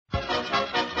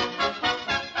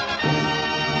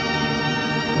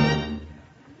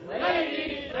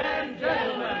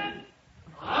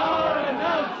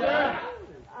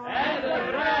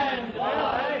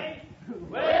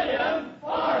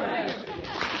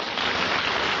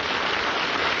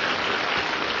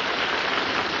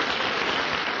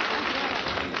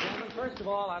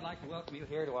like to welcome you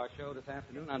here to our show this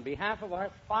afternoon on behalf of our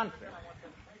sponsor.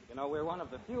 You know, we're one of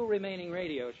the few remaining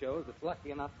radio shows that's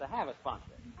lucky enough to have a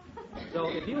sponsor. So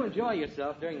if you enjoy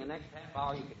yourself during the next half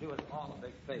hour, you could do us all a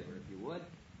big favor, if you would.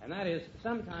 And that is,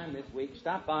 sometime this week,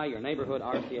 stop by your neighborhood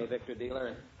RCA Victor dealer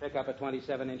and pick up a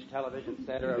 27-inch television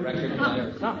set or a record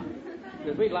player or something.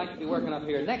 Because we'd like to be working up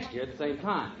here next year at the same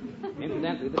time.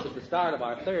 Incidentally, this is the start of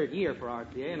our third year for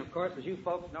RCA, and of course, as you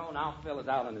folks know, now Phil is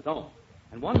out on his own.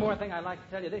 And one more thing I'd like to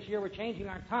tell you, this year we're changing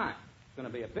our time. It's going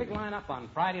to be a big lineup on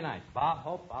Friday nights. Bob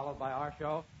Hope, followed by our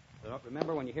show. So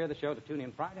remember, when you hear the show, to tune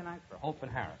in Friday night for Hope and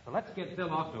Harris. So let's get Phil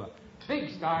off to a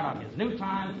big start on his new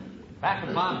time, back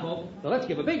with Bob Hope. So let's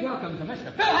give a big welcome to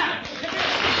Mr. Phil Harris.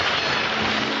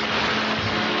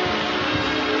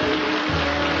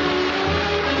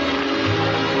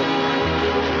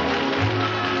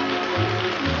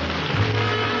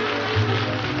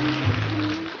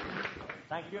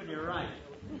 Thank you, and you're right.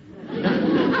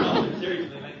 No,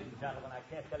 seriously, ladies and gentlemen, I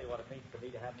can't tell you what it means to me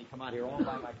to have me come out here all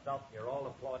by myself. You're all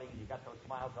applauding, and you got those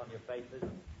smiles on your faces.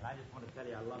 And I just want to tell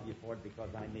you I love you for it because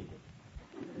I need it.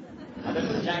 I've been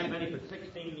with Jack Benny for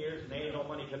 16 years, and there ain't no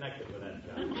money connected with that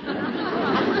job.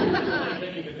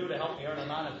 Anything you can do to help me earn an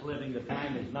honest living, the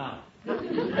time is now.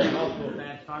 And also a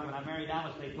bad start. When I married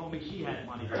Alice, they told me she had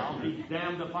money, but I'll be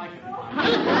damned if I can find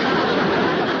it.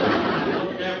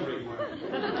 Look everywhere.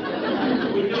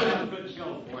 We do have a good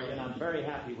show for you, and I'm very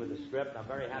happy with the script. I'm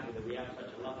very happy that we have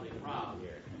such a lovely crowd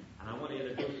here. And I want to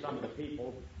introduce some of the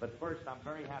people, but first I'm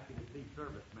very happy to see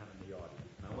servicemen in the audience.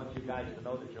 And I want you guys to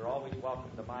know that you're always welcome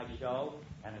to my show,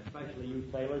 and especially you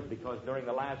sailors, because during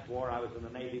the last war I was in the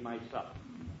Navy myself.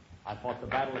 I fought the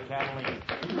Battle of Catalina.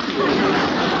 We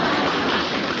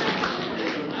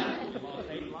lost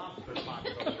 8 lobster pots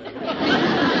over there.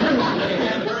 They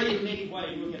have a very unique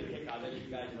way, you'll get a kick out of this, you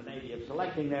guys in the Navy, of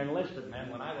selecting their enlisted men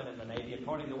when I went in the Navy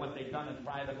according to what they'd done in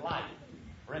private life.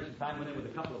 For instance, I went in with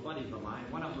a couple of buddies of mine.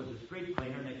 One of them was a street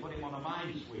cleaner, and they put him on a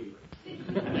minesweeper.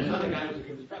 And this other guy was a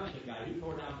construction guy. He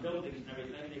tore down buildings and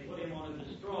everything, and they put him on a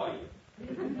destroyer.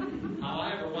 How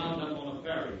I ever wound up on a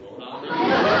ferry boat, I'll tell you.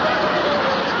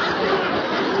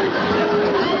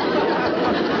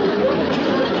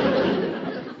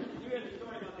 You hear the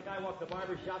story about the guy walked the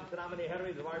barber shop and said, how many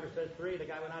head-of-weeds? The barber says 3. The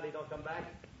guy went out, he don't come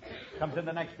back. Comes in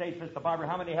the next day, says to the barber,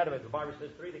 how many head-of-weeds? The barber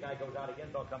says 3. The guy goes out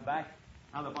again, don't come back.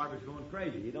 Now the barber's going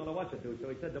crazy. He don't know what to do. So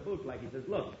he said to Bootleg, he says,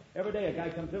 look, every day a guy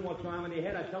comes in, wants to know how many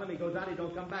head. I tell him he goes out, he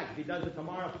don't come back. If he does it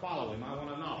tomorrow, follow him. I want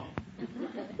to know.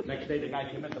 Next day the guy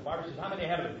came in. The barber says, how many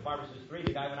head of it? The barber says 3.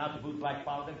 The guy went out, the Bootleg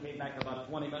followed him, came back in about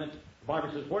 20 minutes. The barber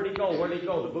says, where'd he go? Where'd he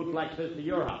go? The Bootleg says, to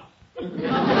your house.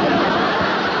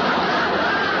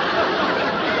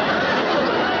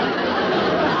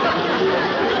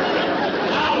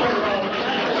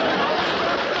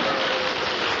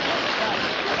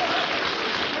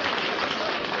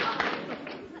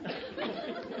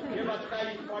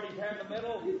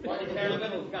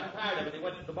 Got tired of it. He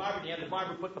went to the barber, and the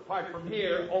barber put the part from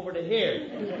here over to here.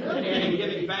 And he had him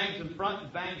giving bangs in front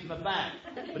and bangs in the back.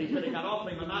 But he said it got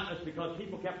awfully monotonous because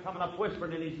people kept coming up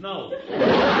whispering in his nose. Here,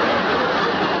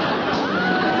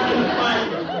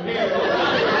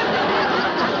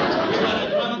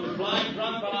 drunk was flying,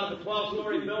 drunk, fell out of a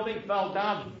 12-story building, fell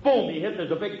down, boom, he hit.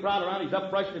 There's a big crowd around. He's up,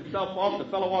 brushed himself off. The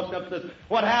fellow walks up and says,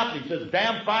 what happened? He says,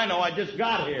 damn fine, I just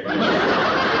got here.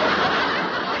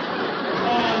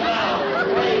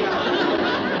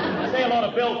 Say hello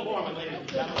to Bill Foreman, ladies and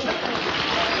gentlemen.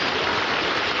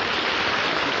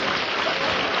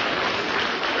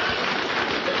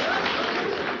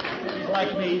 He's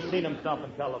like me. He's seen himself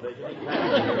in television.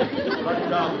 But,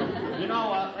 you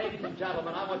know, ladies and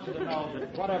gentlemen, I want you to know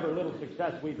that whatever little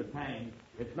success we've attained,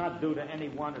 it's not due to any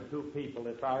 1 or 2 people.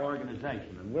 It's our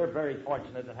organization. And we're very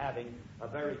fortunate in having a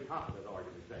very competent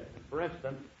organization. For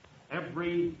instance,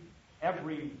 every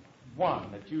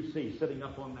one that you see sitting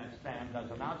up on that stand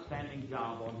does an outstanding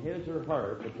job on his or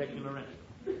her particular instrument.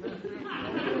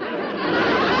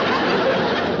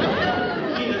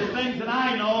 See, there's things that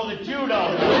I know that you don't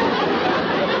know.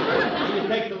 You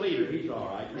take the leader. He's all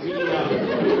right.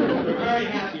 We're very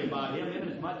happy about him, in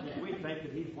as much as we think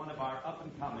that he's one of our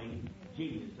up-and-coming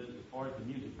geniuses as far as the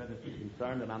music business is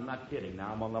concerned, and I'm not kidding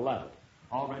now. I'm on the level.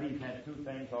 Already he's had 2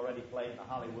 things already played in the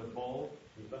Hollywood Bowl.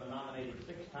 He's been nominated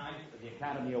 6 times for the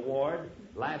Academy Award.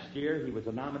 Last year he was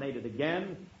nominated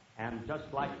again, and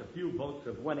just like the few votes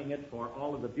of winning it for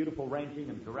all of the beautiful arranging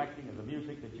and directing of the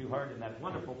music that you heard in that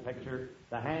wonderful picture,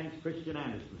 the Hans Christian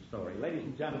Andersen story. Ladies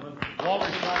and gentlemen,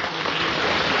 Walter Scott.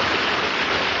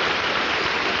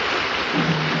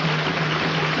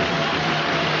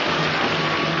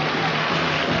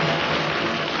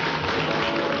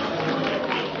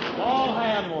 All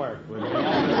handwork with me.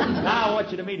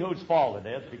 whose fault it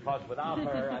is, because without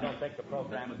her, I don't think the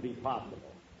program would be possible.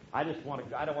 I don't want to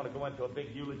go into a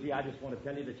big eulogy. I just want to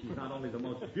tell you that she's not only the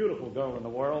most beautiful girl in the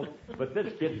world, but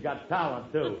this kid's got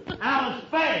talent, too. Alice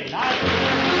Faye!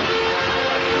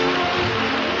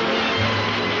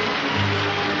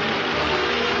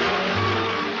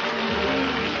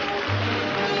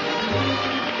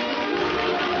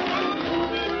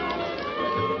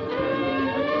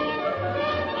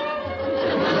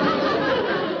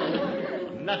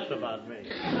 Nuts about me.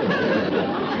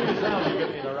 You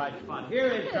give me the right spot. Here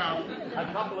is a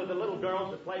couple of the little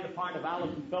girls that play the part of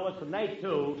Alice and Phyllis, and they,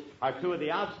 too, are two of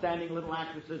the outstanding little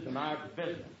actresses in our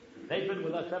business. They've been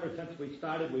with us ever since we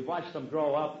started. We've watched them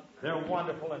grow up. They're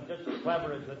wonderful and just as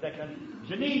clever as the Dickens.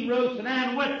 Janine Roos and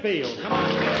Ann Whitfield. Come on.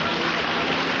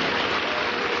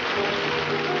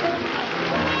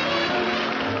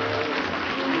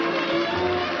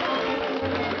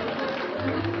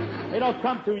 They don't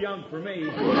come too young for me.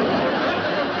 Some of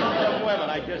them women,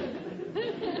 I just...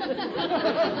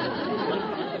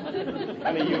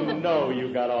 Honey, you know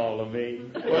you got all of me.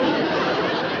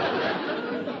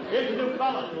 Here's a new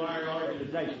fellow to our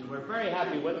organization. We're very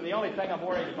happy with him. The only thing I'm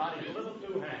worried about is a little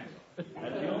too handsome.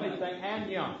 That's the only thing,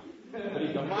 and young. But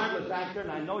he's a marvelous actor,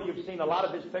 and I know you've seen a lot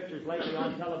of his pictures lately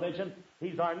on television.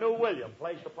 He's our new William,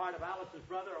 plays the part of Alice's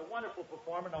brother, a wonderful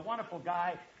performer, and a wonderful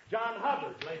guy, John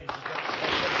Hubbard, ladies and gentlemen.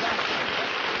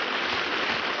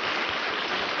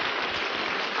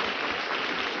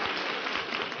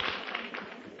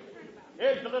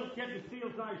 Here's the little kid that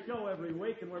steals our show every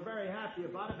week, and we're very happy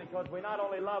about it because we not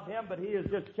only love him, but he is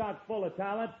just chock full of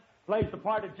talent. Plays the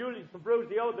part of Julius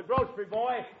Fabruzio, the grocery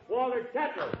boy, Walter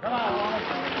Tettler. Come on, Walter.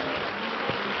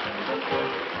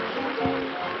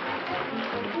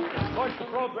 Of course, the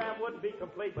program wouldn't be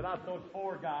complete without those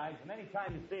four guys, and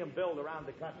anytime you see them build around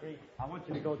the country, I want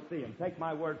you to go see them. Take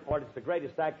my word for it, it's the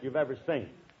greatest act you've ever seen.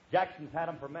 Jackson's had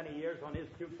them for many years on his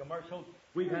cute commercials.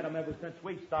 We've had them ever since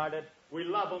we started. We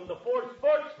love them. The Four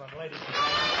Sportsmen, ladies and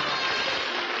gentlemen.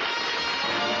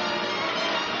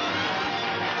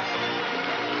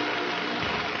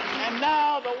 And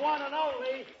now, the one and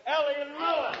only Elliott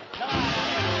Lewis. Come on.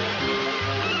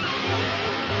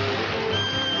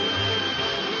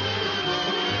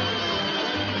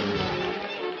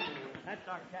 That's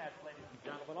our cast, ladies and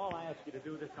gentlemen. All I ask you to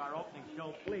do this, our opening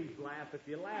show, please laugh. If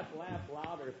you laugh, laugh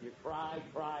loud, or if you cry,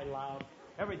 cry loud.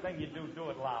 Everything you do, do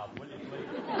it loud, will you, please?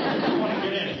 I want to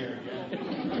get in here again.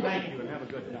 Thank you, and have a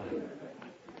good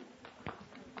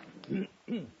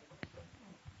time.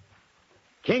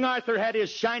 King Arthur had his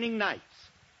shining nights.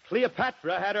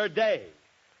 Cleopatra had her day.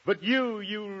 But you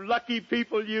lucky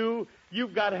people, you've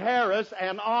got Harris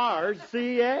and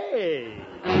RCA.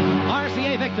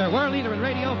 RCA Victor, world leader in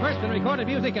radio, first in recorded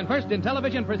music, and first in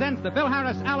television, presents the Phil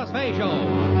Harris Alice Faye Show.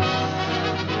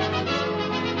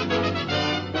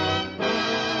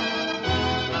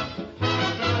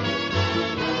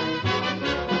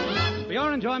 For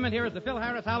your enjoyment, here is the Phil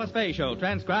Harris Alice Faye Show,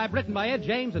 transcribed, written by Ed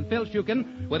James and Phil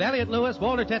Shukin, with Elliott Lewis,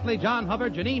 Walter Tetley, John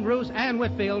Hubbard, Janine Roos, Ann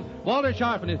Whitfield, Walter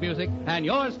Sharp in his music, and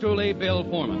yours truly, Bill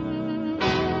Foreman.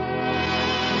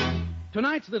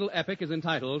 Tonight's little epic is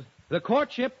entitled The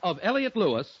Courtship of Elliott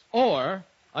Lewis, or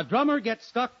A Drummer Gets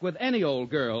Stuck with Any Old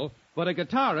Girl, but a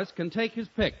Guitarist Can Take His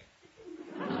Pick.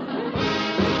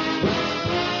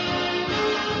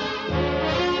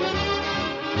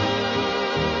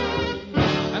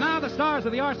 And now the stars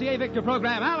of the RCA Victor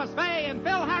program, Alice Faye and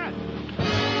Phil Harris.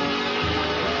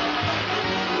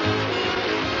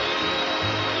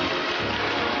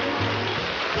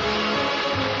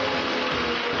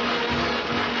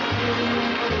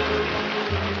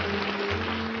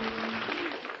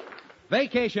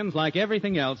 Vacations, like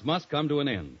everything else, must come to an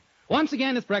end. Once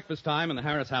again, it's breakfast time in the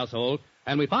Harris household,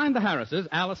 and we find the Harrises,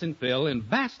 Alice and Phil, in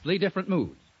vastly different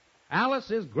moods.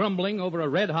 Alice is grumbling over a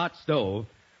red-hot stove,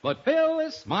 but Phil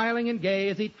is smiling and gay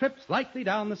as he trips lightly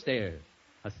down the stairs.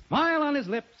 A smile on his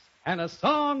lips and a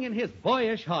song in his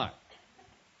boyish heart.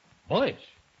 Boyish?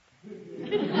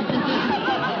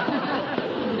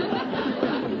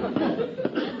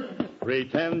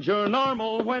 Pretend you're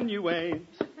normal when you ain't.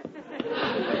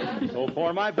 So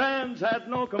for my bands had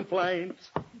no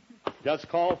complaints. Just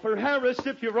call for Harris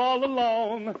if you're all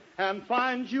alone and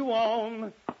find you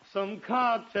on some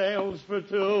cocktails for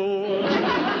two.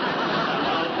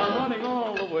 I'm running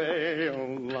all the way.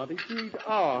 Oh, Lottie-dee.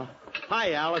 Oh,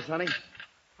 hi, Alice, honey.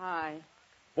 Hi.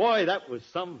 Boy, that was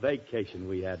some vacation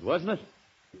we had, wasn't it?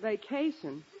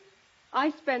 Vacation?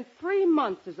 I spent 3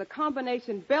 months as a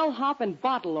combination bellhop and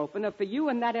bottle opener for you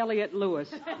and that Elliott Lewis.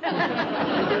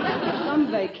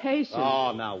 Some vacation.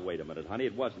 Oh, now, wait a minute, honey.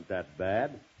 It wasn't that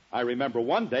bad. I remember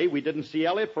one day we didn't see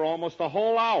Elliott for almost a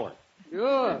whole hour.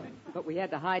 Sure, but we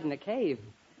had to hide in a cave.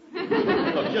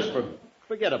 Look,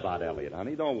 forget about Elliott,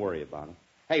 honey. Don't worry about him.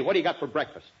 Hey, what do you got for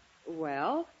breakfast?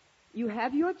 Well, you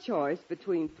have your choice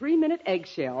between 3-minute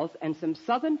eggshells and some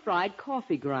southern fried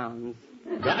coffee grounds.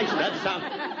 Gosh, that sounds...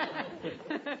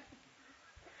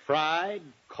 Fried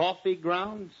coffee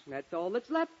grounds? That's all that's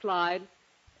left, Clyde.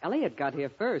 Elliott got here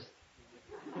first.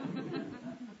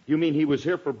 You mean he was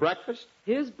here for breakfast?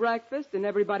 His breakfast and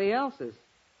everybody else's.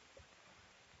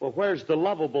 Well, where's the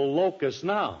lovable locust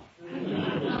now?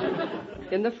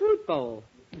 In the fruit bowl,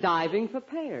 diving for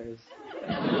pears.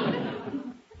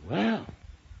 Well,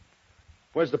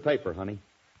 where's the paper, honey?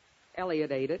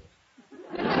 Elliott ate it.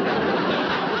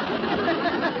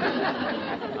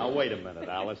 Now, wait a minute,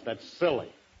 Alice. That's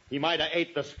silly. He might have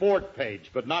ate the sport page,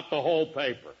 but not the whole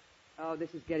paper. Oh,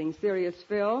 this is getting serious,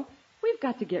 Phil. We've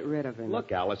got to get rid of him.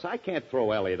 Look, Alice, I can't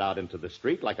throw Elliott out into the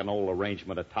street like an old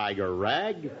arrangement of Tiger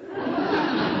Rag.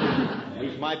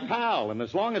 He's my pal, and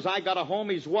as long as I got a home,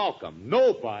 he's welcome.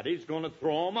 Nobody's going to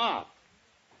throw him out.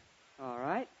 All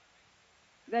right.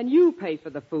 Then you pay for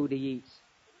the food he eats.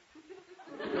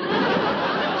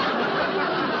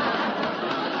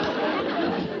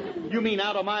 You mean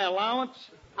out of my allowance?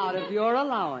 Out of your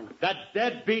allowance. That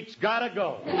deadbeat's got to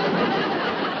go.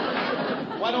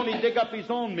 Why don't he dig up his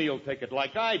own meal ticket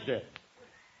like I did?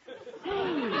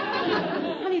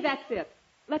 Honey, that's it.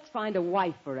 Let's find a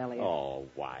wife for Elliott. Oh,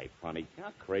 wife, honey.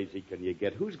 How crazy can you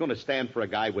get? Who's going to stand for a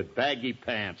guy with baggy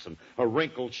pants and a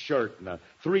wrinkled shirt and a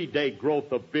 3-day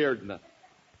growth of beard and a...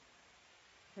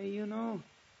 Hey, you know,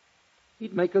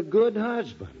 he'd make a good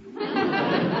husband.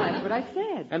 That's what I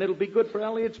said. And it'll be good for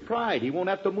Elliott's pride. He won't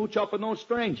have to mooch up on no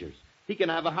strangers. He can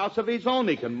have a house of his own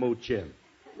he can mooch in.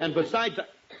 And besides...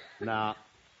 Nah,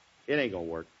 it ain't going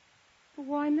to work. Well,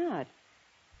 why not?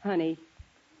 Honey,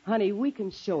 we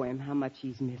can show him how much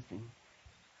he's missing.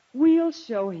 We'll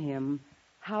show him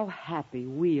how happy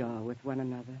we are with one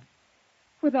another,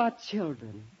 with our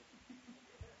children,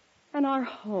 and our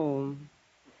home.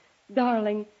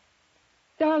 Darling,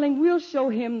 we'll show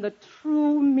him the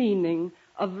true meaning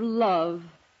of love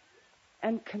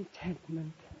and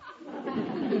contentment.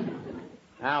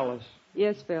 Alice.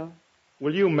 Yes, Phil?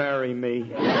 Will you marry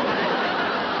me?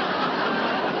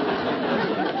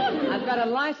 I've got a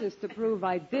license to prove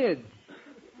I did.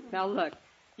 Now, look,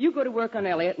 you go to work on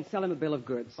Elliott and sell him a bill of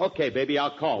goods. Okay, baby,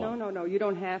 I'll call him. No, you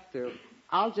don't have to.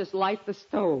 I'll just light the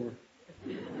stove.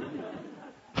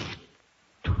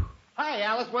 Hi,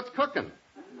 Alice. What's cooking?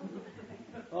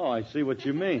 Oh, I see what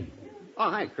you mean. Oh,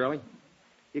 hi, Curly.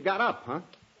 You got up, huh?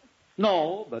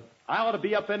 No, but I ought to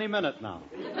be up any minute now.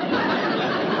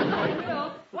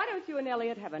 Phil, why don't you and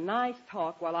Elliott have a nice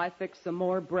talk while I fix some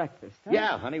more breakfast, huh?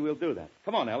 Yeah, honey, we'll do that.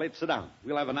 Come on, Elliott, sit down.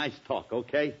 We'll have a nice talk,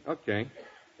 okay? Okay.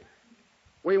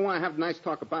 What do you want to have a nice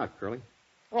talk about, Curly?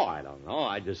 Oh, I don't know.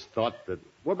 I just thought that...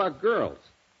 What about girls?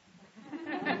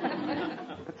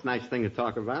 That's a nice thing to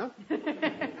talk about.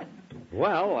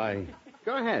 Well,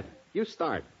 Go ahead. You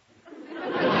start.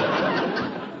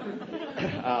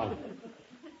 All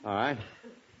right.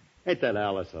 Ain't that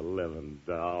Alice a living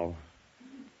doll?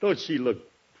 Don't she look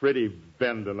pretty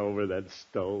bending over that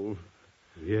stove?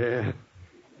 Yeah.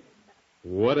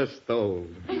 What a stove.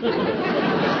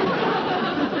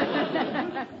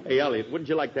 Hey, Elliott, wouldn't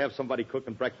you like to have somebody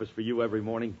cooking breakfast for you every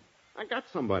morning? I got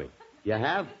somebody. You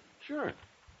have? Sure.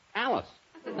 Alice.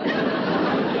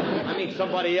 I mean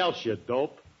somebody else, you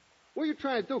dope. What are you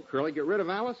trying to do, Curly? Get rid of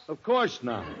Alice? Of course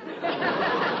not.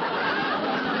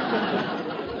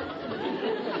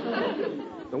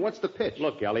 Then what's the pitch?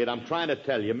 Look, Elliott, I'm trying to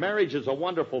tell you, marriage is a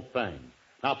wonderful thing.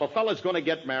 Now, if a fella's going to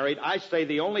get married, I say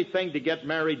the only thing to get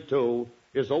married to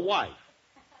is a wife.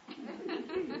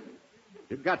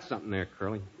 You've got something there,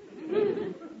 Curly.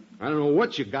 I don't know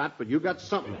what you got, but you got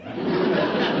something.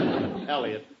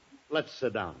 Elliott, let's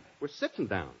sit down. We're sitting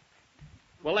down.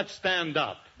 Well, let's stand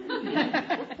up.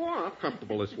 What for? I'm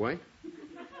comfortable this way.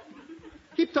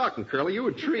 Keep talking, Curly. You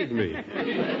intrigue me.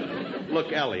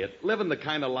 Look, Elliott, living the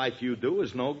kind of life you do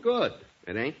is no good.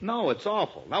 It ain't? No, it's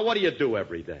awful. Now, what do you do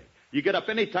every day? You get up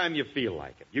any time you feel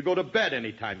like it. You go to bed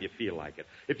any time you feel like it.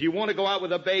 If you want to go out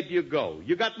with a babe, you go.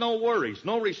 You got no worries,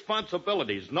 no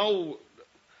responsibilities, no...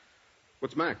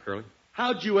 What's the matter, Curly?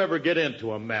 How'd you ever get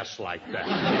into a mess like that?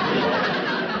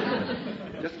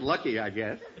 Just lucky, I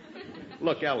guess.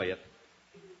 Look, Elliott,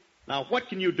 now what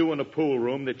can you do in a pool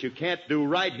room that you can't do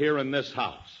right here in this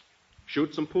house?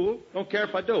 Shoot some pool? Don't care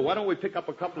if I do. Why don't we pick up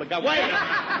a couple of guys? Wait a minute!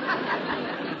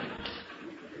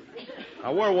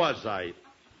 Now, where was I?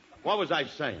 What was I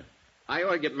saying? I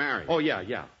ought to get married. Oh,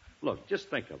 yeah. Look,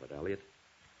 just think of it, Elliott.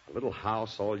 A little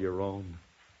house all your own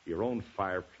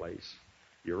fireplace,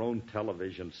 your own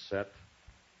television set.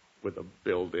 with a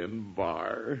built-in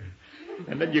bar.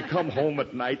 And then you come home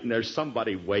at night and there's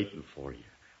somebody waiting for you.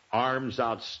 Arms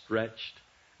outstretched,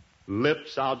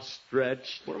 lips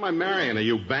outstretched. What am I marrying? Are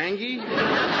you Bangy?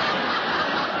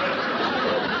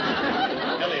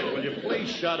 Elliott, will you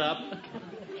please shut up?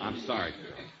 I'm sorry,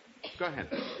 Phil. Go ahead.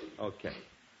 Okay.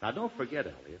 Now, don't forget,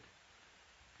 Elliott,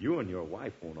 you and your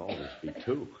wife won't always be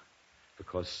two,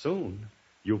 because soon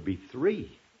you'll be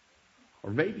 3,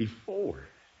 or maybe 4.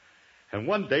 And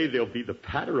one day there'll be the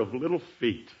patter of little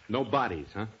feet. No bodies,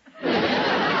 huh?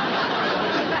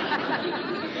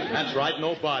 That's right,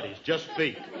 no bodies, just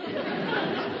feet.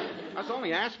 I was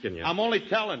only asking you. I'm only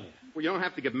telling you. Well, you don't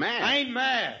have to get mad. I ain't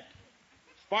mad.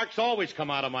 Sparks always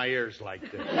come out of my ears like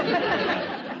this.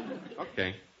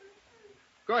 Okay.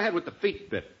 Go ahead with the feet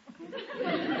bit.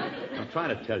 I'm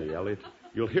trying to tell you, Elliott,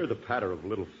 you'll hear the patter of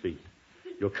little feet.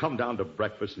 You'll come down to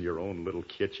breakfast in your own little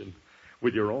kitchen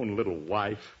with your own little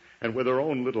wife and with her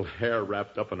own little hair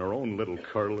wrapped up in her own little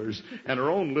curlers and her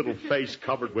own little face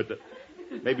covered with it.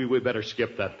 Maybe we better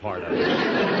skip that part of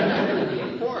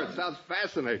it. Boy, it sounds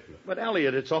fascinating. But,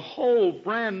 Elliott, it's a whole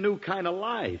brand new kind of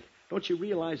life. Don't you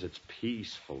realize it's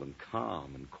peaceful and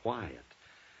calm and quiet?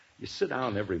 You sit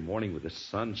down every morning with the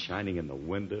sun shining in the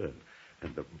window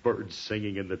and the birds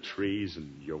singing in the trees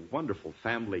and your wonderful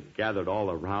family gathered all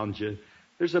around you.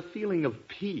 There's a feeling of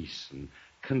peace and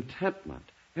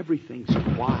contentment. Everything's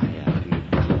quiet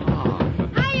and calm.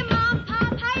 Hiya, Mom,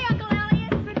 Pop. Hi, Uncle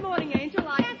Elliott. Good morning, Angel.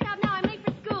 Can't stop now. I'm late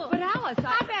for school. But Alice,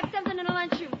 I'll grab something in the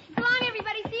lunchroom. So long,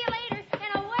 everybody. See you later.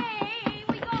 And away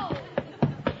we go.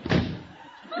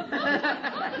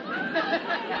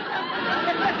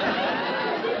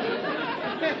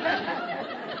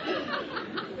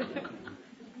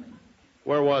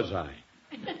 Where was I?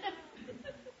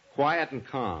 Quiet and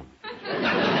calm. Oh,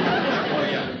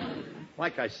 yeah.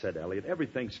 Like I said, Elliott,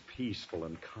 everything's peaceful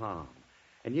and calm.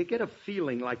 And you get a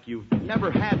feeling like you've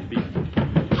never had before.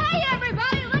 Hey,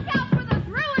 everybody. Look out for the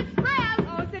Through Express.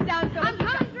 Oh, sit down, Phil. I'm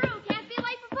coming through. Can't be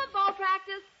late for football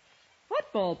practice.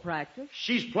 Football practice?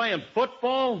 She's playing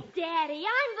football? Daddy,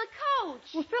 I'm the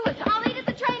coach. Well, Phyllis, I'll eat at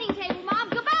the training table, Mom.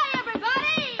 Goodbye, everybody.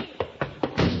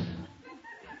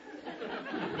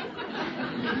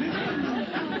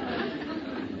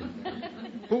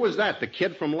 Who was that, the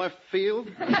kid from left field?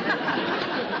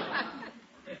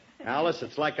 Alice,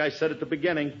 it's like I said at the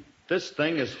beginning. This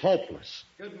thing is hopeless.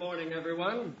 Good morning,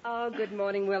 everyone. Oh, good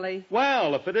morning, Willie.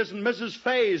 Well, if it isn't Mrs.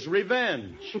 Faye's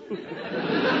revenge.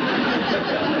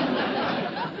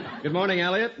 Good morning,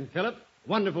 Elliott and Philip.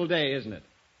 Wonderful day, isn't it?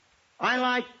 I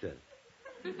liked it.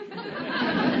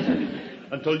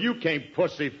 Until you came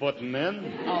pussyfooting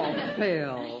in. Oh,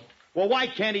 Phil. Well, why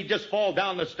can't he just fall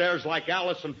down the stairs like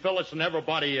Alice and Phyllis and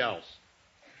everybody else?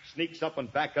 Sneaks up in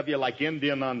back of you like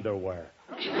Indian underwear.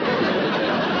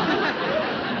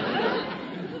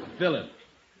 Philip,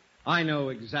 I know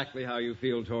exactly how you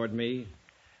feel toward me.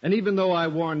 And even though I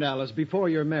warned Alice before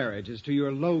your marriage as to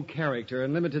your low character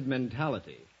and limited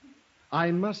mentality,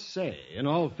 I must say, in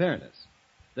all fairness,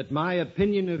 that my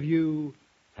opinion of you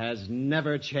has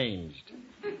never changed.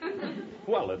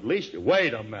 Well, at least...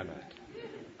 Wait a minute.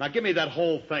 Now, give me that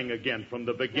whole thing again from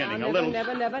the beginning. Now,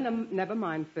 never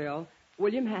mind, Phil.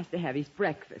 William has to have his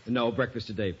breakfast. No breakfast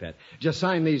today, Pet. Just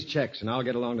sign these checks, and I'll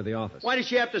get along to the office. Why does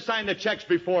she have to sign the checks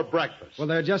before breakfast? Well,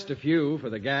 there are just a few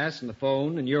for the gas and the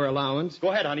phone and your allowance.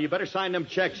 Go ahead, honey. You better sign them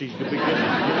checks. She's the beginning.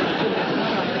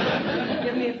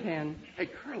 Give me a pen. Hey,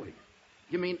 Curly,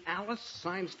 you mean Alice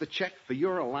signs the check for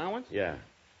your allowance? Yeah.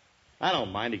 I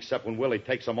don't mind, except when Willie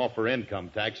takes them off her income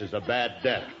tax as a bad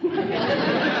debt.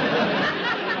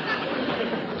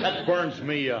 That burns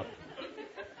me up.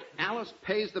 Alice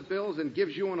pays the bills and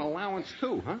gives you an allowance,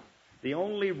 too, huh? The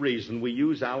only reason we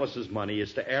use Alice's money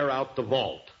is to air out the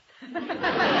vault. It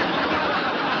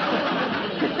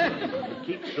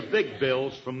keeps the big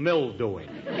bills from mildewing.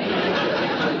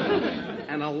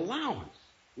 An allowance?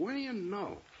 What do you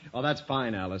know? Oh, that's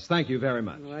fine, Alice. Thank you very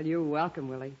much. Well, you're welcome,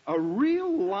 Willie. A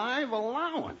real live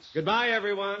allowance. Goodbye,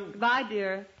 everyone. Goodbye,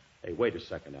 dear. Hey, wait a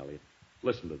second, Elliott.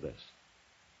 Listen to this.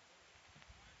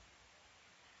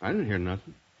 I didn't hear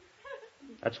nothing.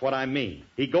 That's what I mean.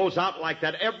 He goes out like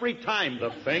that every time,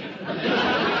 the fink.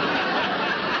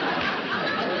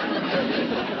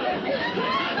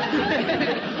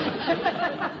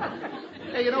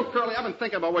 Hey, you know, Curly, I've been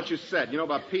thinking about what you said,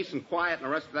 about peace and quiet and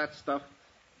the rest of that stuff.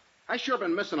 I sure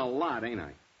been missing a lot, ain't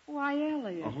I? Why,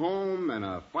 Elliott? A home and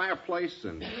a fireplace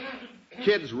and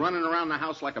kids running around the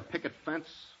house like a picket fence.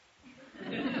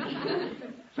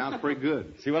 Sounds pretty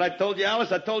good. See what I told you,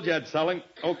 Alice? I told you I'd sell him.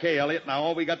 Okay, Elliott, now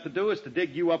all we got to do is to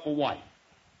dig you up a wife.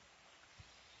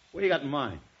 What do you got in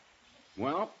mind?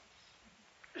 Well,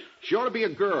 She ought to be a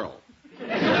girl.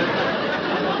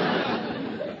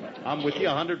 I'm with you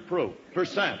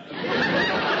 100%.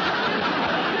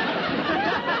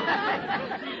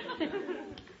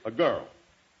 A girl.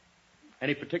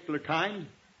 Any particular kind?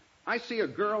 I see a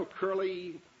girl,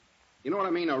 Curly, you know what I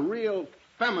mean, a real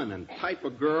feminine type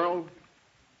of girl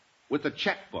with a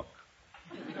checkbook.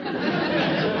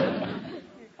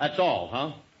 That's all,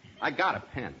 huh? I got a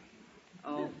pen.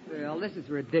 Oh, Phil, this is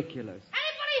ridiculous.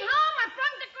 Anybody home? I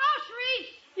brought the groceries.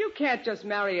 You can't just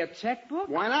marry a checkbook.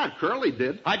 Why not? Curly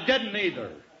did. I didn't either.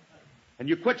 And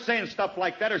you quit saying stuff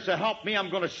like that, or so help me, I'm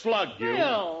going to slug you. Phil.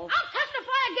 I'll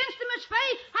testify against him, Miss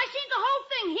Faye. I seen the whole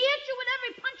thing. He hit you with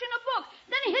every punch in the book.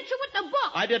 Then he hit you with the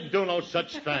book. I didn't do no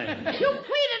such thing. You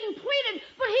pleaded and pleaded,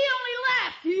 but he only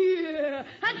laughed. Yeah.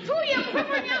 And threw your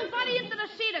quivering young body into the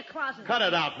cedar closet. Cut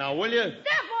it out now, will you?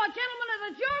 Therefore, gentlemen of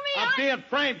the jury, I'm being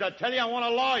framed. I tell you, I want a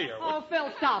lawyer. Oh,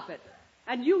 Phil, stop it.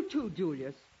 And you too,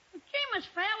 Julius. Gee, Miss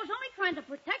Faye, I was only trying to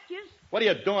protect you. What are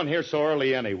you doing here so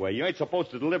early anyway? You ain't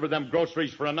supposed to deliver them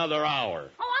groceries for another hour.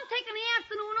 Oh, I'm taking the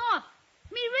afternoon off.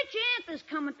 Me rich aunt is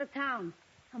coming to town.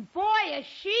 And boy, is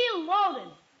she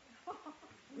loaded.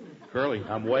 Curly,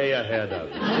 I'm way ahead of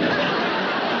you.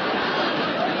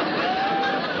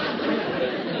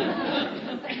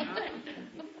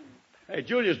 Hey,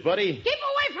 Julius, buddy. Keep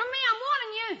away from me, I'm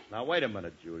warning you. Now, wait a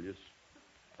minute, Julius.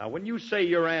 Now, when you say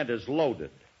your aunt is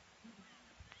loaded,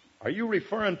 are you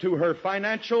referring to her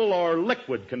financial or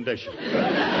liquid condition? Look,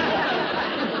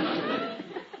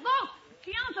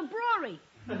 she owns a brewery.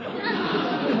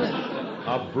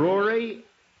 A brewery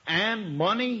and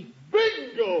money?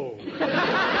 Bingo!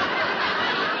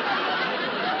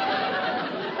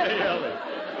 Hey, Elliott.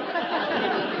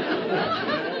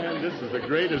 Man, this is the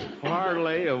greatest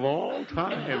parlay of all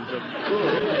times.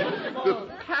 The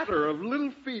patter of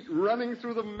little feet running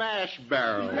through the mash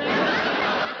barrel.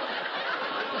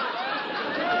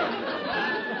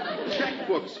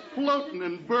 Checkbooks floating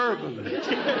in bourbon.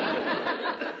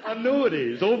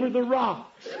 Annuities over the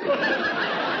rocks. What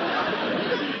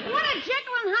are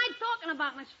Jekyll and Hyde talking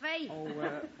about, Miss Faye? Oh,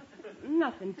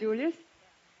 nothing, Julius.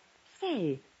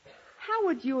 Say, how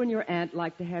would you and your aunt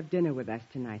like to have dinner with us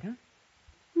tonight, huh?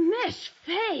 Miss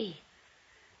Faye,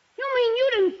 you mean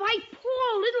you'd invite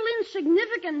poor little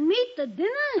insignificant me to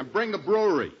dinner? And bring the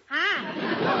brewery. Ah.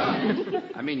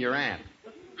 I mean your aunt.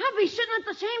 I'll be sitting at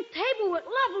the same table with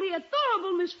lovely,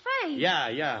 adorable Miss Faye.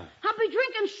 Yeah. I'll be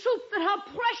drinking soup that her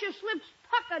precious lips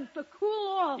puckered to cool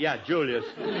off. Yeah, Julius.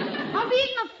 I'll be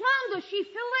eating a flounder she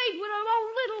filleted with her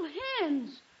own little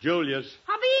hands. Julius.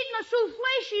 I'll be eating a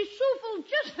souffle she souffled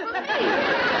just for me.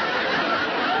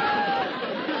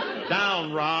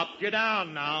 Down, Rob. Get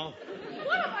down now.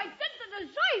 What have I done to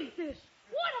deserve this?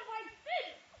 What have I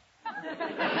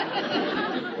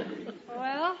did?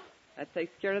 Well, that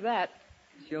takes care of that.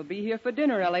 She'll be here for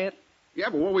dinner, Elliott. Yeah,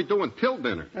 but what are we doing till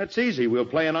dinner? That's easy. We'll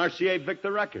play an RCA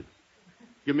Victor record.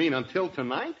 You mean until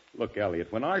tonight? Look,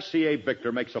 Elliott, when RCA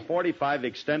Victor makes a 45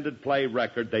 extended play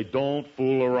record, they don't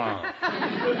fool around.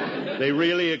 They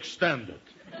really extend it.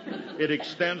 It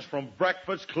extends from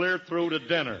breakfast clear through to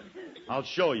dinner. I'll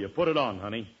show you. Put it on,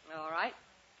 honey. All right.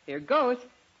 Here goes.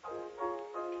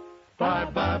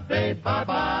 Bye-bye, babe,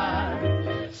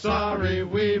 bye-bye. Sorry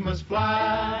we must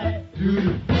fly.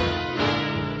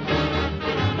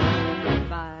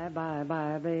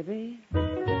 Bye, baby.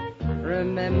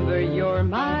 Remember you're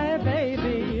my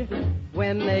baby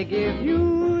when they give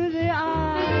you the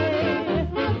eye.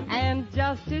 And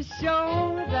just to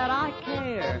show that I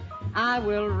care, I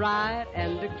will write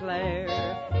and declare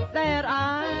that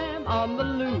I'm on the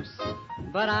loose,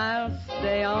 but I'll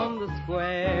stay on the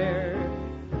square.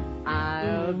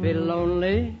 I'll be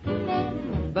lonely,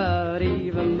 but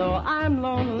even though I'm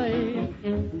lonely,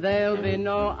 there'll be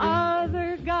no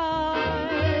other guy.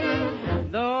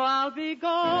 Though I'll be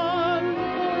gone for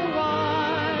a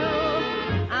while,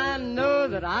 I know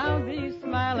that I'll be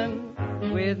smiling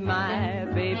with my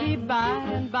baby by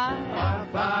and by.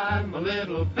 Bye-bye, my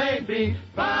little baby.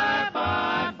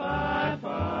 Bye-bye,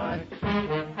 bye-bye.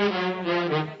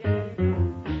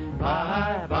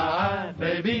 Bye-bye,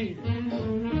 baby.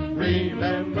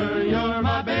 Remember you're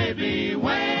my baby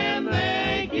when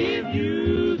they give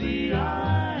you the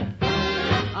eye.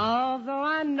 Although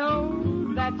I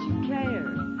know that you care,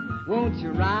 won't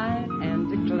you write and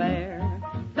declare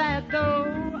that though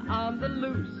on the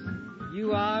loose,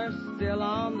 you are still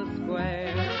on the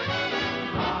square?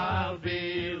 I'll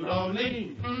be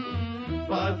lonely,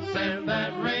 but send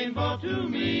that rainbow to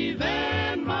me,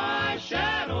 then my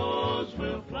shadows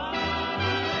will fly.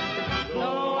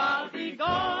 Though I'll be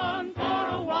gone for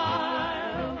a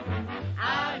while,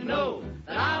 I know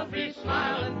that I'll be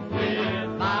smiling with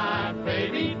my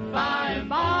baby.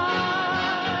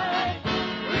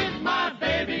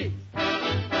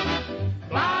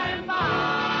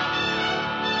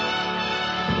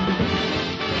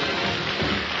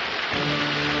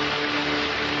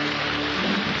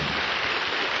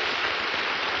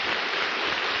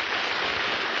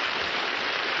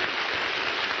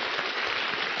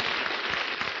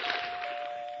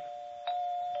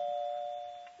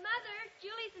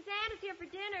 Julius's aunt is here for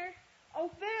dinner. Oh,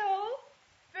 Phil.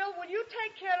 Phil, will you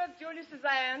take care of Julius's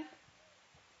aunt?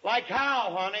 Like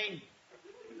how, honey?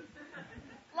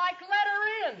 Like let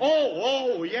her in.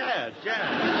 Oh, yes.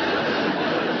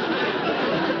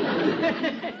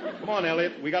 Come on,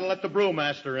 Elliott. We got to let the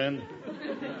brewmaster in.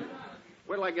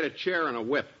 Wait till I get a chair and a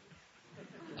whip.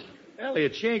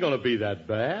 Elliott, she ain't going to be that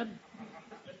bad.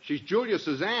 She's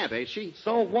Julius's aunt, ain't she?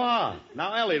 So what?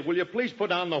 Now, Elliott, will you please put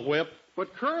down the whip?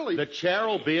 But Curly... The chair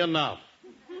will be enough.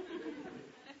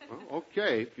 Well,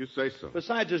 okay, if you say so.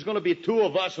 Besides, there's going to be two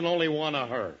of us and only one of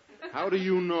her. How do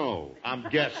you know? I'm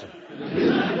guessing.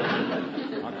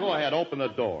 Now, go ahead, open the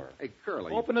door. Hey,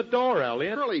 Curly. Open the door,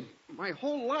 Elliott. Curly, my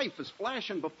whole life is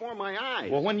flashing before my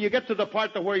eyes. Well, when you get to the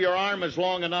part where your arm is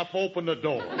long enough, open the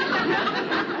door.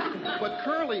 But,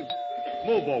 Curly...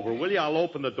 Move over, will you? I'll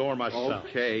open the door myself.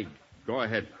 Okay. Go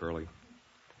ahead, Curly.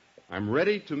 I'm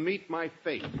ready to meet my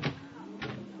fate.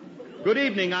 Good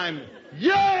evening, I'm...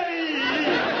 Yay!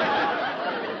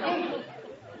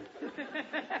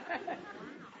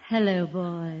 Hello,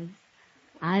 boys.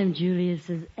 I'm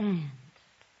Julius's aunt.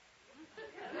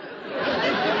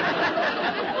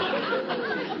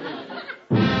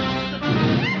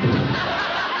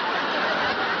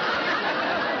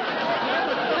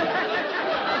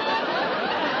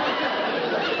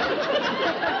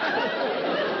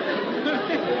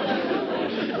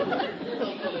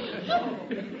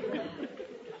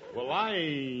 Well,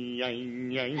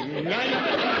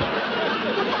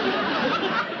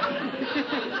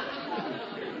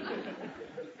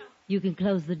 You can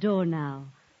close the door now.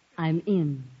 I'm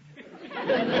in.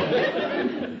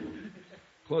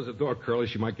 Close the door, Curly.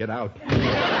 She might get out.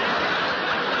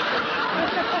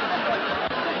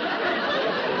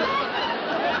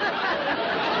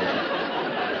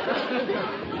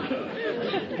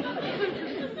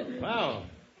 Wow.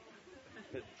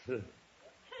 It's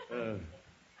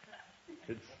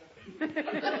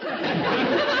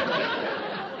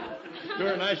sure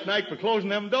a nice night for closing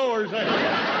them doors.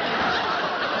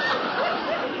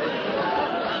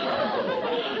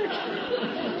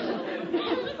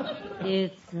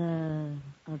 It's a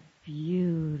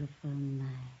beautiful night.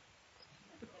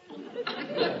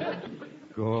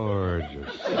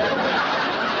 Gorgeous.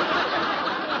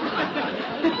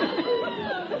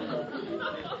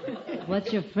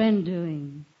 What's your friend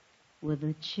doing with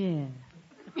a chair?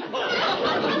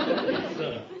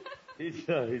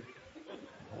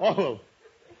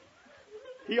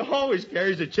 He always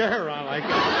carries a chair around like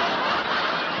that.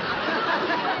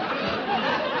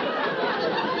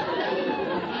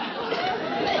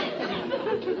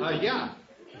 Yeah.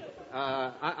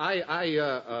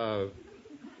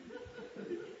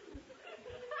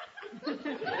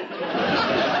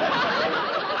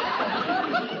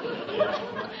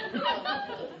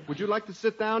 Would you like to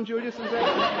sit down, Julius?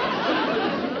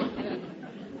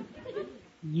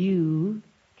 You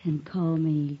can call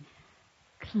me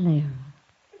Clara.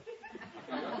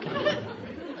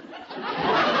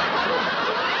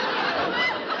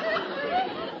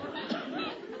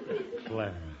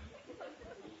 Clara.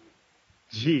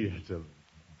 Gee, that's a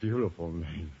beautiful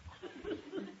name.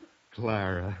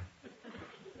 Clara.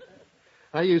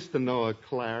 I used to know a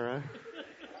Clara.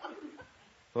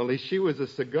 Only she was a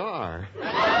cigar.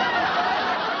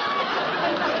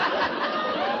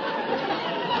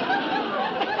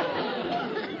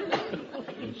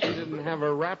 And she didn't have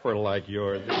a wrapper like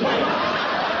yours.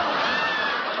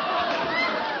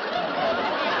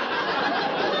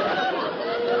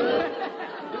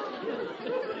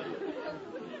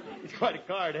 He's quite a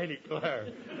card, ain't he, Claire?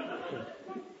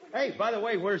 Hey, by the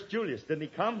way, where's Julius? Didn't he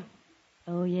come?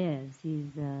 Oh, yes. He's,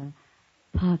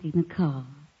 parking the car.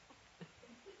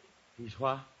 He's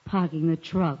what? Parking the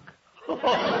truck. They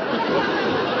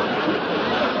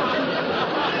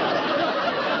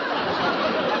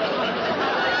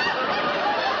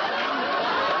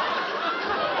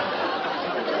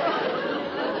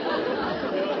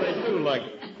do like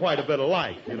quite a bit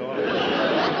alike, you know.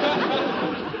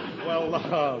 Well,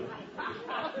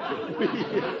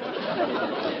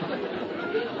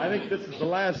 I think this is the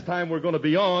last time we're going to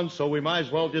be on, so we might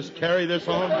as well just carry this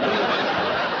on.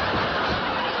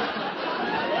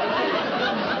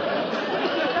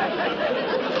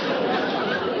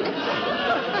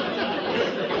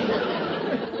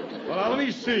 Well, let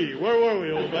me see. Where were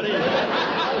we, old buddy?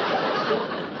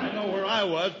 I know where I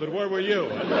was, but where were you?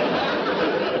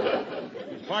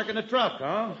 Parking the truck,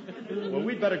 huh? Well,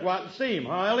 we'd better go out and see him,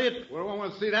 huh, Elliott? What do I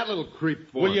want to see that little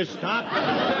creep for? Will you stop?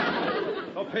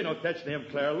 Don't pay no attention to him,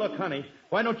 Clara. Look, honey,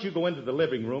 why don't you go into the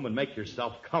living room and make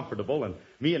yourself comfortable, and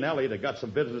me and Elliott have got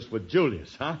some business with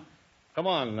Julius, huh? Come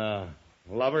on,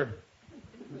 lover.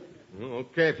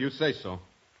 Okay, if you say so.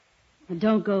 And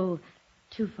don't go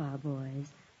too far, boys.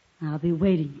 I'll be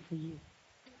waiting for you.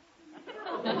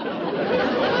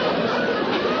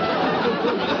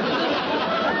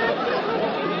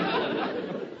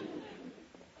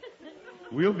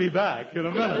 We'll be back in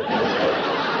a minute.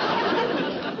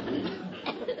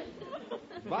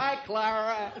 Bye,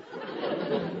 Clara.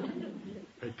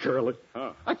 Hey, Curly,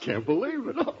 I can't believe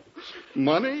it. Oh,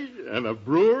 money and a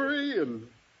brewery and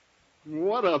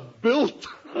what a built.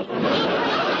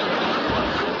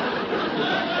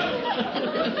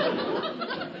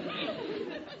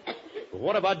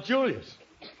 What about Julius?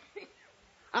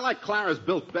 I like Clara's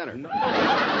built better.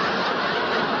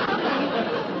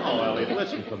 Oh, Elliot,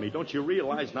 listen to me. Don't you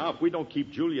realize now if we don't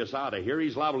keep Julius out of here,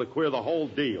 he's liable to queer the whole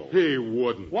deal? He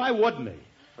wouldn't. Why wouldn't he?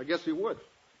 I guess he would.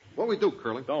 What we do,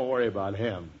 Curly? Don't worry about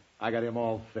him. I got him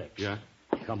all fixed. Yeah?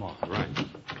 Come on. Right.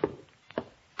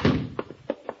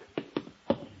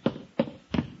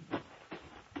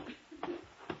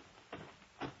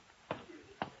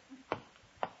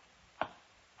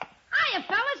 Hiya,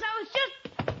 fellas. I was just...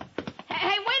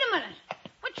 Hey, wait a minute.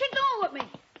 What you doing with me?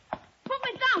 Put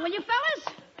me down, will you, fellas?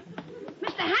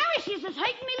 Mr. Harris, he's just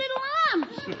hating me little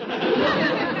arms.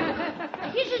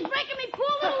 He's just breaking me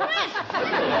poor little wrists.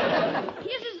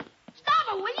 He's just... Stop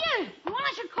it, will you? You want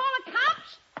I should call the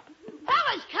cops?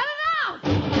 Fellas, cut it out.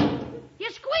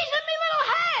 You're squeezing me little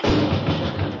head.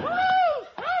 Police!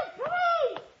 Hey,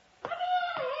 police! Let me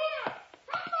out of here!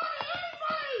 Somebody,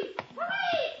 anybody!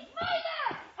 Police! Murder!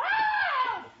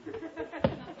 Help!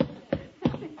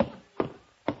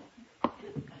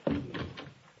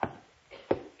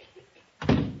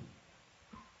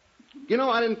 You know,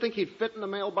 I didn't think he'd fit in the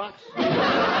mailbox.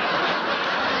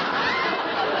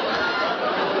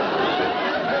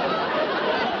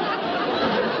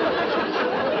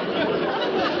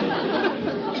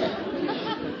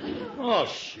 Oh,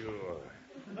 sure.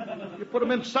 You put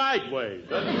him in sideways.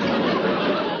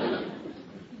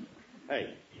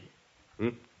 Hey.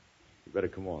 You better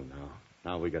come on now.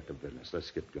 Now we got the business.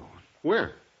 Let's get going.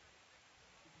 Where?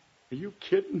 Are you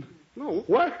kidding? No.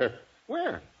 Where?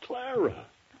 Where? Clara.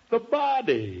 The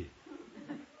body.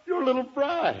 Your little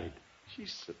bride.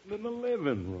 She's sitting in the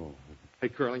living room. Hey,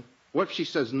 Curly, what if she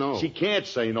says no? She can't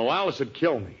say no. Alice would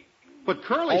kill me. But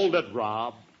Curly... Hold it,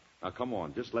 Rob. Now, come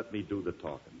on. Just let me do the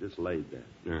talking. Just lay there.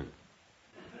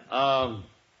 Yeah.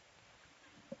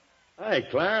 Hey,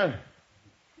 Clara.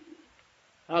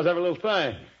 How's every little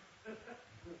thing?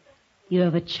 You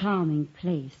have a charming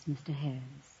place, Mr. Harris.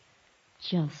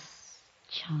 Just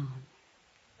charming.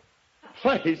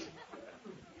 Place?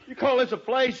 You call this a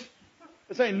place?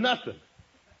 This ain't nothing.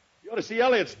 You ought to see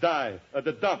Elliott's dive at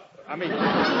the dump. I mean,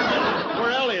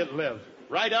 where Elliott lives.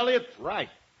 Right, Elliott? Right.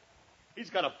 He's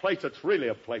got a place that's really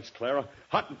a place, Clara.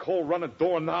 Hot and cold running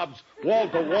doorknobs,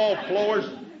 wall-to-wall floors,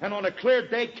 and on a clear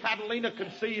day, Catalina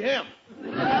can see him.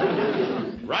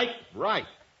 Right? Right.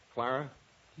 Clara?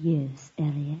 Yes,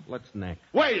 Elliott. What's next?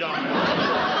 Wait a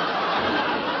minute.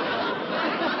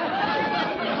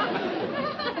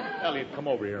 Elliott, come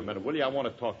over here a minute, will you? I want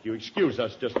to talk to you. Excuse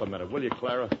us just a minute, will you,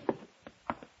 Clara?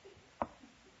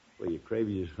 Well, you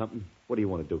crazy or something? What do you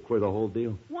want to do, queer the whole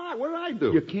deal? Why? What did I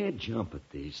do? You can't jump at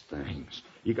these things.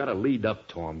 You got to lead up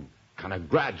to them, kind of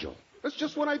gradual. That's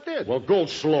just what I did. Well, go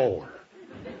slower.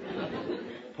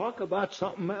 Talk about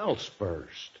something else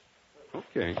first.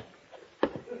 Okay.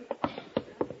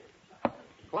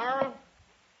 Clara,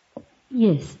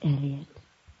 Yes, Elliott.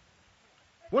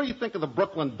 what do you think of the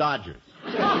Brooklyn Dodgers?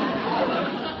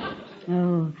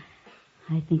 Oh,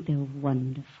 I think they're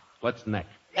wonderful. What's next?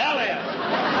 Elliott!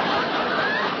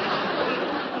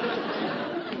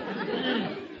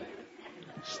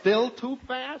 Still too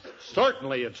fast?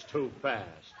 Certainly it's too fast.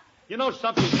 You know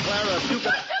something, Clara? If you got...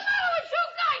 What's the matter with you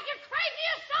guys? You crazy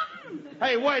or something?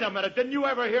 Hey, wait a minute. Didn't you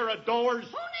ever hear of doors?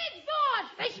 Who needs doors?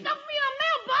 They stuffed me in a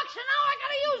mailbox, and now I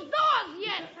gotta use doors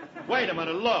yet. Wait a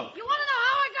minute. Look. You wanna know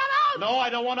how I got out? No, I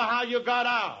don't want to know how you got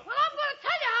out. Well, I'm gonna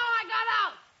tell you how I got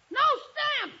out. No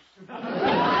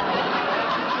stamps.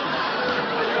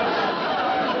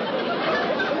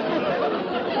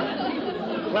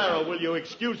 Clara, will you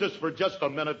excuse us for just a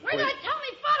minute, Wait please? till I tell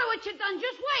me father what you done.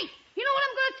 Just wait. You know what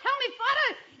I'm gonna tell me father?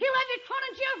 He'll have you thrown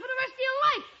in jail for the rest of your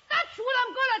life. That's what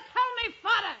I'm gonna tell me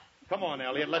father. Come on,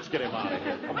 Elliot. Let's get him out of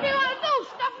here. Come What do you on. want to do?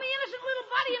 Stuff me innocent little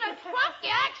body in a trunk?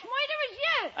 You axe murderers,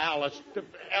 you. Alice,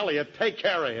 Elliot, take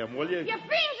care of him, will you? You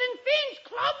fiends and fiends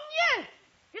clubbing you.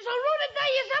 There's a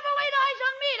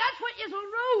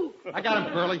I got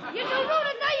him, Curly. You shall rue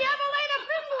the day you ever laid a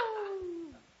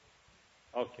finger.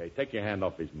 Okay, take your hand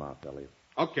off his mouth, Elliott.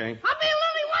 Okay. I'll be a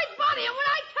lily white bunny, and when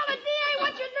I tell the DA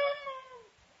what you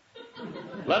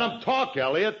do... Let him talk,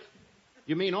 Elliott.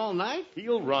 You mean all night?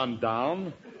 He'll run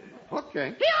down.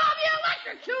 Okay. He'll have you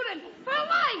electrocuted for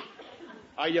life.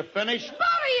 Are you finished? Sure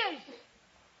he is.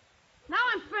 Now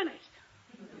I'm finished.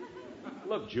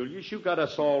 Look, Julius, you got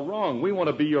us all wrong. We want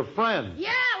to be your friends.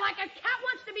 Yeah, like a cat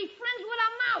wants to be friends with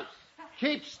a mouse.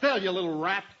 Keep still, you little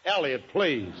rat. Elliott,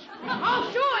 please. Oh,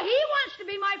 sure, he wants to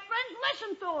be my friend.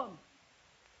 Listen to him.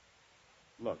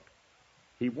 Look,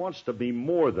 he wants to be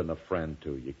more than a friend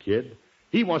to you, kid.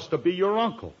 He wants to be your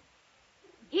uncle.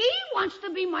 He wants to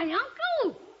be my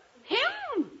uncle.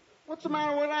 Him. What's the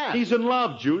matter with that? He's in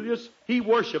love, Julius. He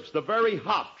worships the very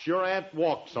hops your aunt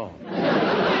walks on.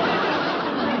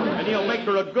 And he'll make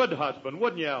her a good husband,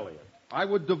 wouldn't you, Elliott? I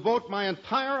would devote my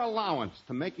entire allowance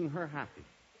to making her happy.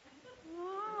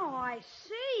 Oh, I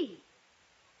see.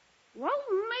 Well,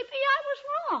 maybe I was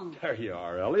wrong. There you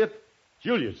are, Elliott.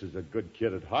 Julius is a good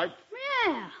kid at heart.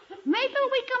 Yeah, maybe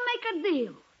we can make a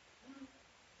deal.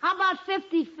 How about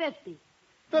 50-50?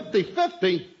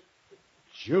 50-50?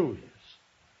 Julius,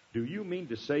 do you mean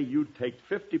to say you'd take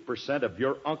 50% of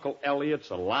your Uncle Elliott's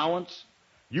allowance?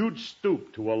 You'd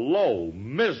stoop to a low,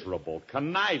 miserable,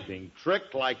 conniving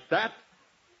trick like that?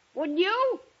 Would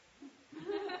you?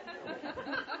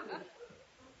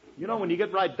 You know, when you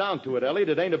get right down to it, Elliott,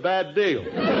 it ain't a bad deal.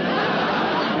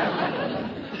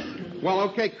 Well,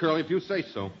 okay, Curly, if you say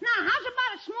so. Now, how's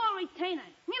about a small retainer?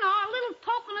 You know, a little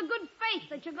token of good faith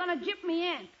that you're going to jip me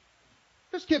in.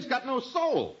 This kid's got no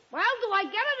soul. Well, do I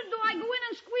get it or do I go in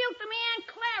and squeal to me Aunt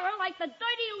Clara like the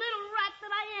dirty little rat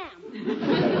that I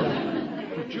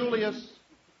am? Julius,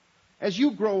 as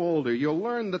you grow older, you'll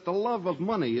learn that the love of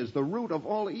money is the root of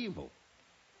all evil.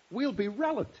 We'll be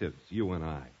relatives, you and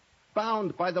I,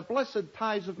 bound by the blessed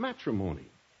ties of matrimony.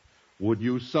 Would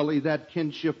you sully that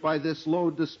kinship by this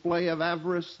low display of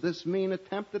avarice, this mean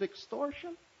attempt at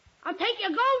extortion? I'll take your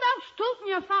gold-out stoop and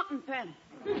your fountain pen.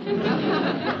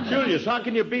 Julius, how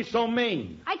can you be so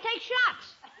mean? I take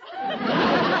shots.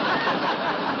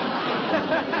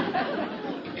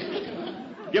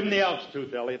 Give him the elk's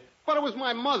tooth, Elliott. But it was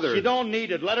my mother. She don't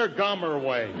need it. Let her gum her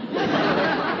way.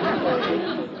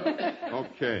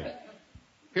 Okay.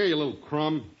 Here, you little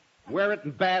crumb. Wear it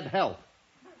in bad health.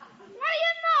 What do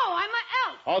you know? I'm an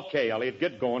elf. Okay, Elliott,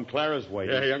 get going. Clara's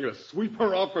waiting. Hey, I'm going to sweep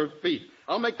her off her feet.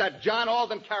 I'll make that John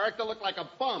Alden character look like a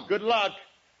bum. Good luck.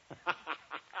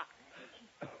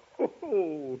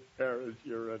 Oh, Harris,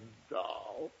 you're a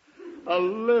doll. A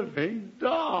living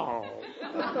doll.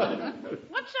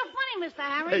 What's so funny, Mr.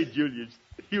 Harris? Hey, Julius,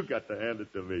 you got to hand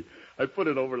it to me. I put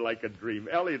it over like a dream.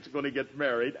 Elliott's going to get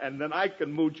married, and then I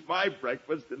can mooch my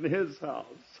breakfast in his house.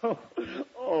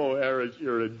 Oh, Harris,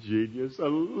 you're a genius. A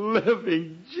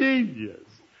living genius.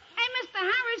 Hey, Mr.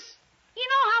 Harris, you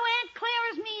know how Aunt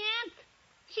Clara's me aunt?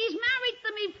 She's married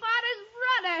to me father's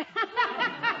brother.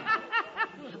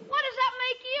 What does that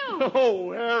make you?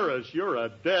 Oh, Harris, you're a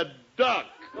dead duck.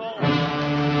 Oh.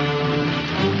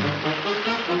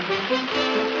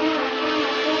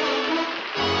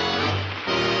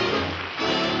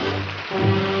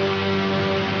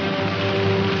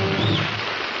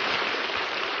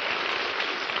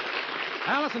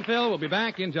 Alice and Phil will be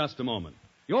back in just a moment.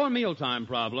 Your mealtime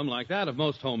problem, like that of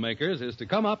most homemakers, is to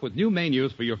come up with new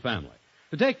menus for your family.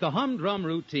 To take the humdrum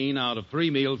routine out of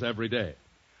 3 meals every day.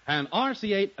 An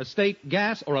RCA Estate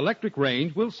gas or electric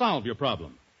range will solve your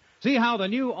problem. See how the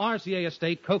new RCA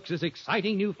Estate coaxes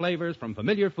exciting new flavors from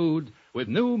familiar foods with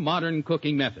new modern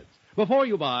cooking methods. Before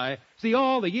you buy, see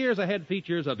all the years ahead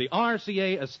features of the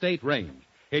RCA Estate range.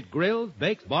 It grills,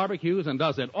 bakes, barbecues, and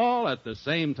does it all at the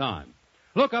same time.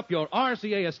 Look up your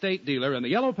RCA Estate dealer in the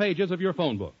yellow pages of your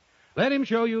phone book. Let him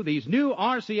show you these new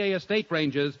RCA Estate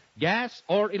ranges, gas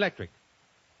or electric.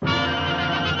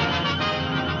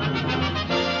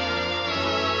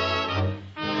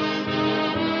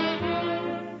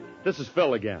 This is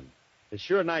Phil again. It's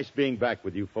sure nice being back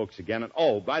with you folks again. And,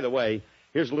 oh, by the way,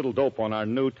 here's a little dope on our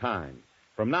new time.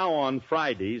 From now on,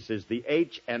 Fridays is the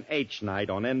H&H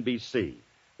night on NBC,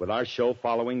 with our show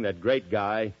following that great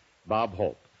guy, Bob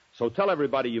Hope. So tell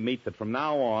everybody you meet that from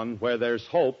now on, where there's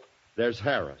hope, there's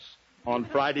Harris, on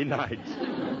Friday nights.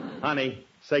 Honey,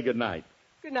 say good night.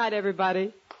 Good night,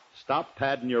 everybody. Stop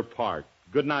padding your part.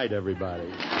 Good night, everybody.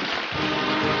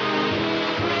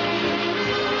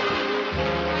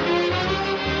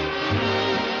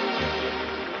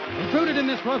 Included in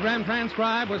this program,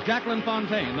 transcribed, was Jacqueline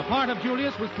Fontaine. The part of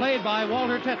Julius was played by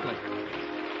Walter Tetley.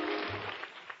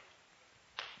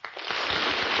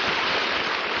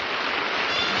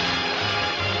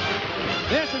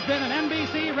 This has been an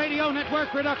NBC Radio Network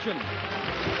production.